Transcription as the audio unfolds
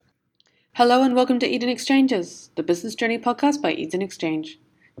Hello and welcome to Eden Exchanges, the business journey podcast by Eden Exchange.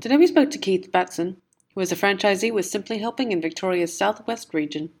 Today we spoke to Keith Batson, who is a franchisee with Simply Helping in Victoria's southwest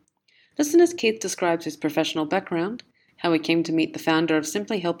region. Listen as Keith describes his professional background, how he came to meet the founder of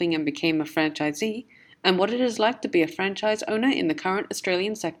Simply Helping and became a franchisee, and what it is like to be a franchise owner in the current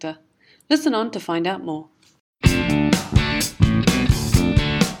Australian sector. Listen on to find out more.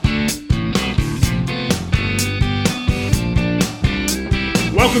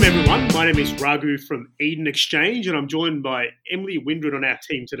 Welcome everyone, my name is Raghu from Eden Exchange and I'm joined by Emily Windred on our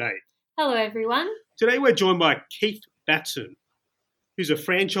team today. Hello everyone. Today we're joined by Keith Batson, who's a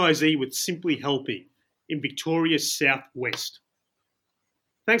franchisee with Simply Helping in Victoria's southwest.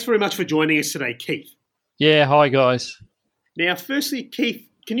 Thanks very much for joining us today, Keith. Yeah, hi guys. Now firstly, Keith,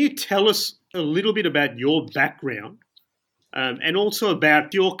 can you tell us a little bit about your background and also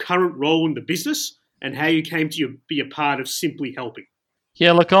about your current role in the business and how you came to be a part of Simply Helping?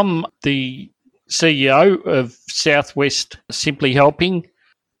 Yeah, look, I'm the CEO of Southwest Simply Helping.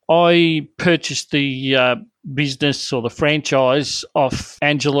 I purchased the business or the franchise off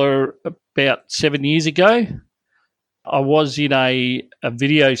Angela about 7 years ago. I was in a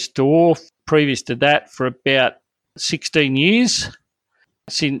video store previous to that for about 16 years,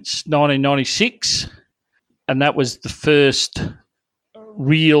 since 1996, and that was the first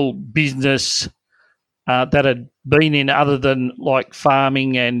real business that had been in other than like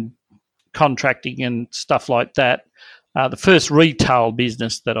farming and contracting and stuff like that. The first retail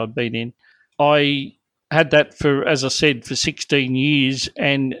business that I'd been in. I had that for, as I said, for 16 years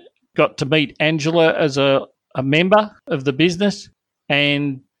and got to meet Angela as a member of the business,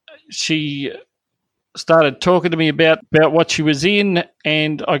 and she started talking to me about what she was in,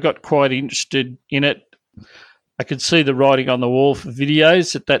 and I got quite interested in it. I could see the writing on the wall for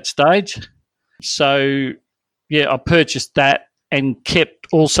videos at that stage. So, yeah, I purchased that and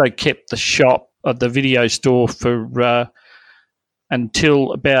also kept the shop of the video store for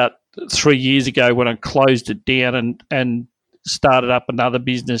until about 3 years ago when I closed it down and started up another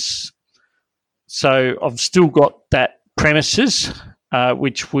business. So I've still got that premises,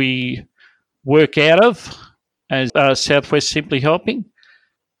 which we work out of as Southwest Simply Helping.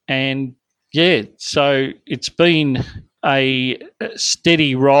 And, yeah, so it's been a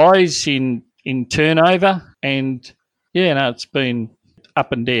steady rise in turnover, and it's been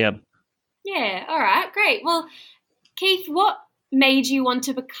up and down. Yeah, all right, great. Well, Keith, what made you want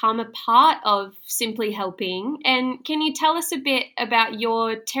to become a part of Simply Helping, and can you tell us a bit about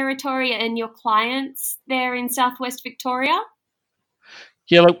your territory and your clients there in southwest Victoria?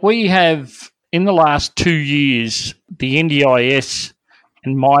 Yeah, look, we have, in the last 2 years, the NDIS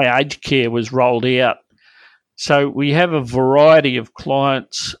and My Aged Care was rolled out. So we have a variety of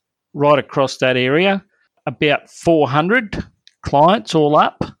clients right across that area, about 400 clients all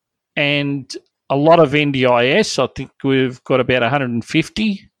up, and a lot of NDIS. I think we've got about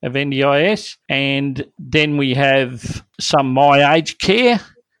 150 of NDIS, and then we have some My Aged Care,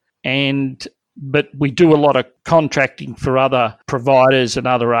 but we do a lot of contracting for other providers and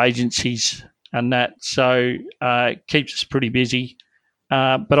other agencies and that, so it keeps us pretty busy.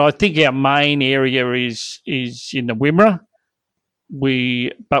 But I think our main area is in the Wimmera.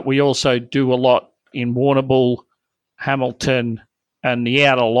 But we also do a lot in Warrnambool, Hamilton, and the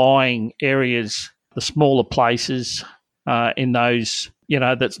outer lying areas, the smaller places in those,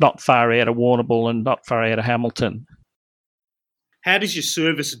 that's not far out of Warrnambool and not far out of Hamilton. How does your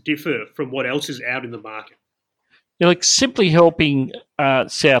service differ from what else is out in the market? Yeah, like Simply Helping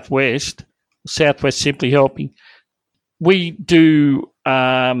Southwest Simply Helping, we do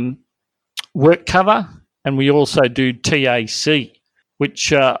work cover, and we also do TAC,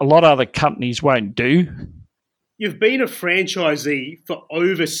 which a lot of other companies won't do. You've been a franchisee for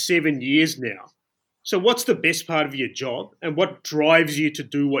over 7 years now. So what's the best part of your job and what drives you to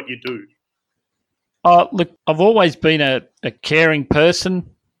do what you do? Look, I've always been a caring person.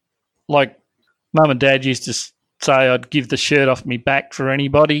 Like Mum and Dad used to say I'd give the shirt off my back for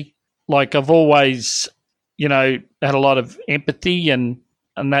anybody. Like I've always, had a lot of empathy and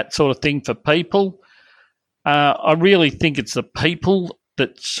that sort of thing for people. I really think it's the people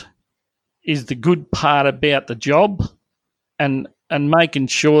that is the good part about the job, and making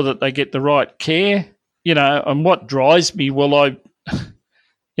sure that they get the right care, and what drives me, well, I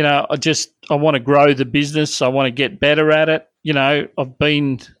want to grow the business. I want to get better at it.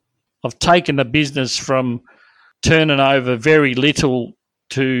 I've taken the business from turning over very little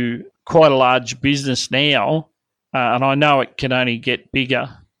to quite a large business now, and I know it can only get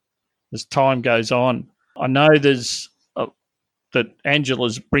bigger as time goes on. I know that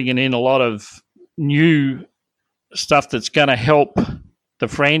Angela's bringing in a lot of new stuff that's going to help the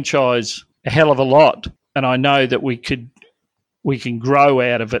franchise a hell of a lot, and I know that we can grow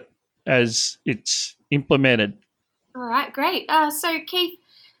out of it as it's implemented. All right, great. So Keith,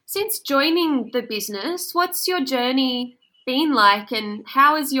 since joining the business, what's your journey been like, and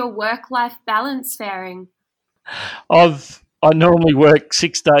how is your work-life balance faring? I normally work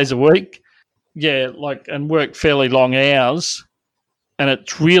 6 days a week, and work fairly long hours, and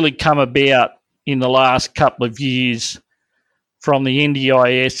it's really come about in the last couple of years from the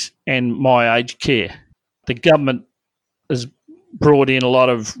NDIS and My Aged Care. The government has brought in a lot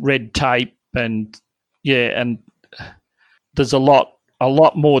of red tape, and there's a lot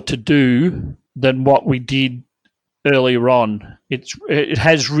more to do than what we did earlier on. It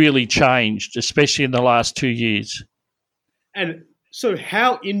has really changed, especially in the last 2 years. And so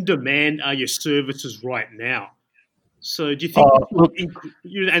how in demand are your services right now? So do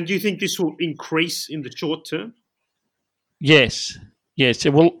you think this will increase in the short term? Yes,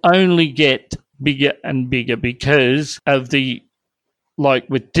 it will only get bigger and bigger because of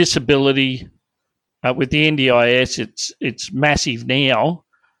with disability, with the NDIS, it's massive now.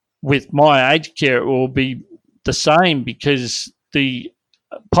 With My Aged Care, it will be the same because the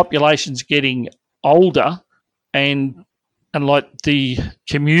population's getting older, and like the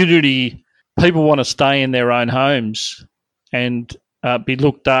community, people want to stay in their own homes and be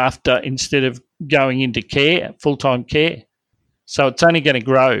looked after instead of going into care, full-time care. So it's only going to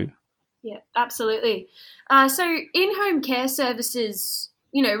grow. Yeah, absolutely. So in-home care services,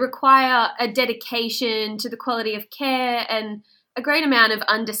 require a dedication to the quality of care and a great amount of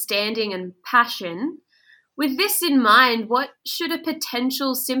understanding and passion. With this in mind, what should a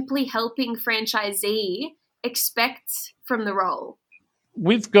potential Simply Helping franchisee expect from the role?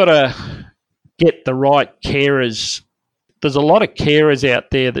 We've got to get the right carers. There's a lot of carers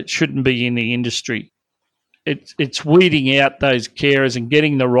out there that shouldn't be in the industry. It's weeding out those carers and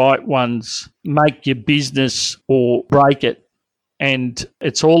getting the right ones make your business or break it. And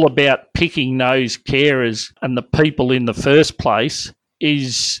it's all about picking those carers, and the people in the first place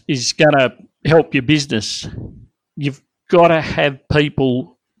is going to help your business. You've got to have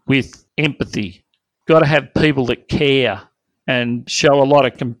people with empathy, got to have people that care and show a lot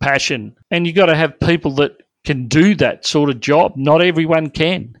of compassion. And you've got to have people that can do that sort of job. Not everyone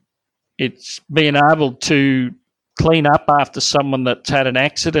can. It's being able to clean up after someone that's had an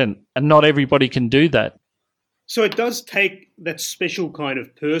accident, and not everybody can do that. So it does take that special kind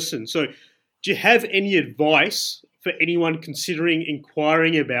of person. So do you have any advice for anyone considering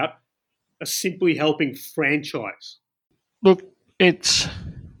inquiring about a Simply Helping franchise? Look, I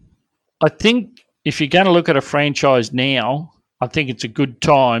think if you're going to look at a franchise now, I think it's a good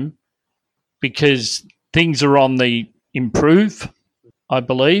time because things are on the improve, I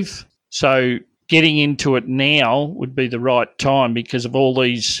believe. So getting into it now would be the right time because of all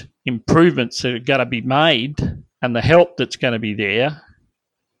these improvements that are going to be made and the help that's going to be there.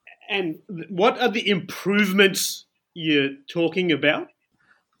 And what are the improvements you're talking about?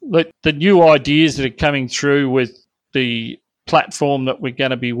 The new ideas that are coming through with the platform that we're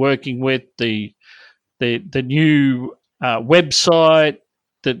going to be working with, the new website,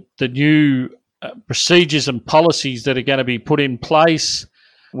 the new procedures and policies that are going to be put in place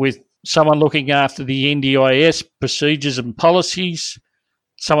with someone looking after the NDIS procedures and policies,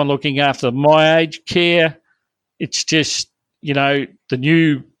 someone looking after My Aged Care. It's just, the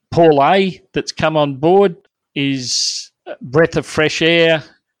new Paul A that's come on board is a breath of fresh air,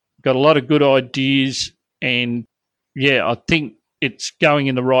 got a lot of good ideas, and I think it's going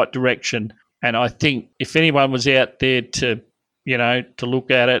in the right direction. And I think if anyone was out there to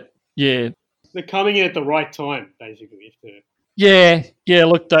look at it, they're coming in at the right time, basically.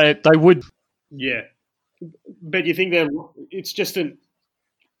 Look, they would. Yeah. But you think it's just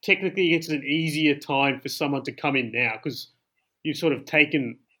technically it's an easier time for someone to come in now because you've sort of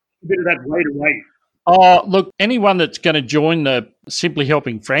taken a bit of that weight away. Oh, look, anyone that's going to join the Simply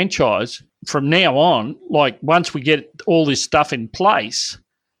Helping franchise from now on, once we get all this stuff in place,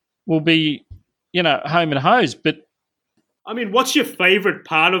 will be, home and hose. But I mean, what's your favourite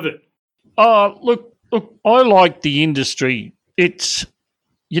part of it? Oh, look, I like the industry. It's,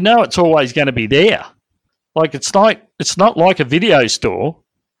 it's always going to be there. It's not like a video store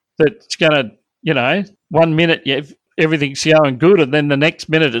that's going to, 1 minute everything's going good and then the next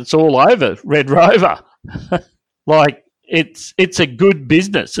minute it's all over, Red Rover. It's a good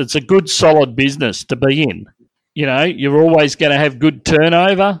business. It's a good, solid business to be in. You're always going to have good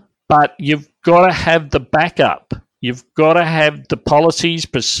turnover, but you've got to have the backup. You've got to have the policies,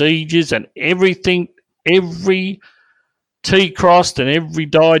 procedures and everything, every T crossed and every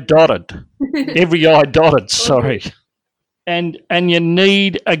I dotted, sorry. And you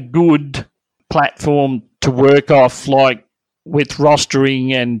need a good platform to work off, like with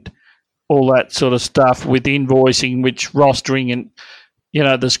rostering and all that sort of stuff, with invoicing, which rostering and,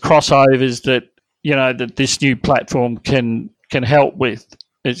 there's crossovers that, that this new platform can help with.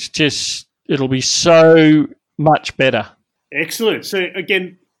 It'll be so much better. Excellent. So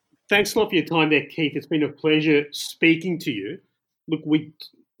again, thanks a lot for your time there, Keith. It's been a pleasure speaking to you. Look,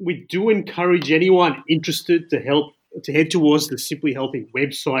 we do encourage anyone interested to head towards the Simply Helping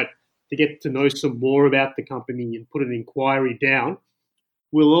website to get to know some more about the company and put an inquiry down.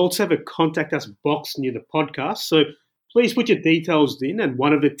 We'll also have a contact us box near the podcast. So please put your details in and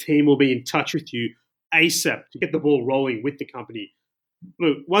one of the team will be in touch with you ASAP to get the ball rolling with the company.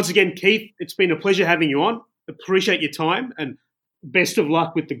 Look, once again, Keith, it's been a pleasure having you on. Appreciate your time and best of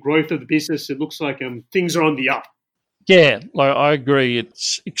luck with the growth of the business. It looks like things are on the up. Yeah, I agree.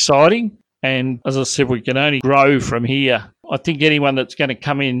 It's exciting. And as I said, we can only grow from here. I think anyone that's going to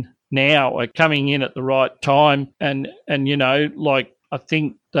come in now are coming in at the right time. And I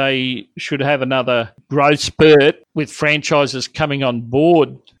think they should have another growth spurt with franchises coming on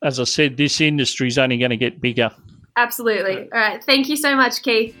board. As I said, this industry is only going to get bigger. Absolutely. All right. Thank you so much,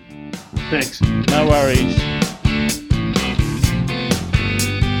 Keith. Thanks. No worries.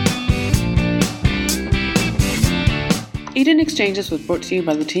 Eden Exchanges was brought to you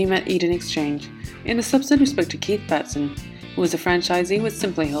by the team at Eden Exchange. In this episode, we spoke to Keith Batson, who is a franchisee with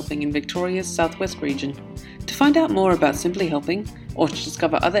Simply Helping in Victoria's Southwest region. To find out more about Simply Helping, or to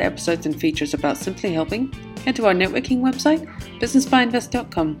discover other episodes and features about Simply Helping, head to our networking website,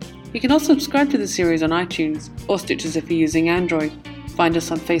 businessbyinvest.com. You can also subscribe to the series on iTunes or Stitcher if you're using Android. Find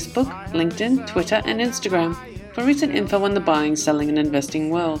us on Facebook, LinkedIn, Twitter, and Instagram for recent info on the buying, selling, and investing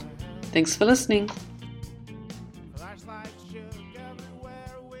world. Thanks for listening.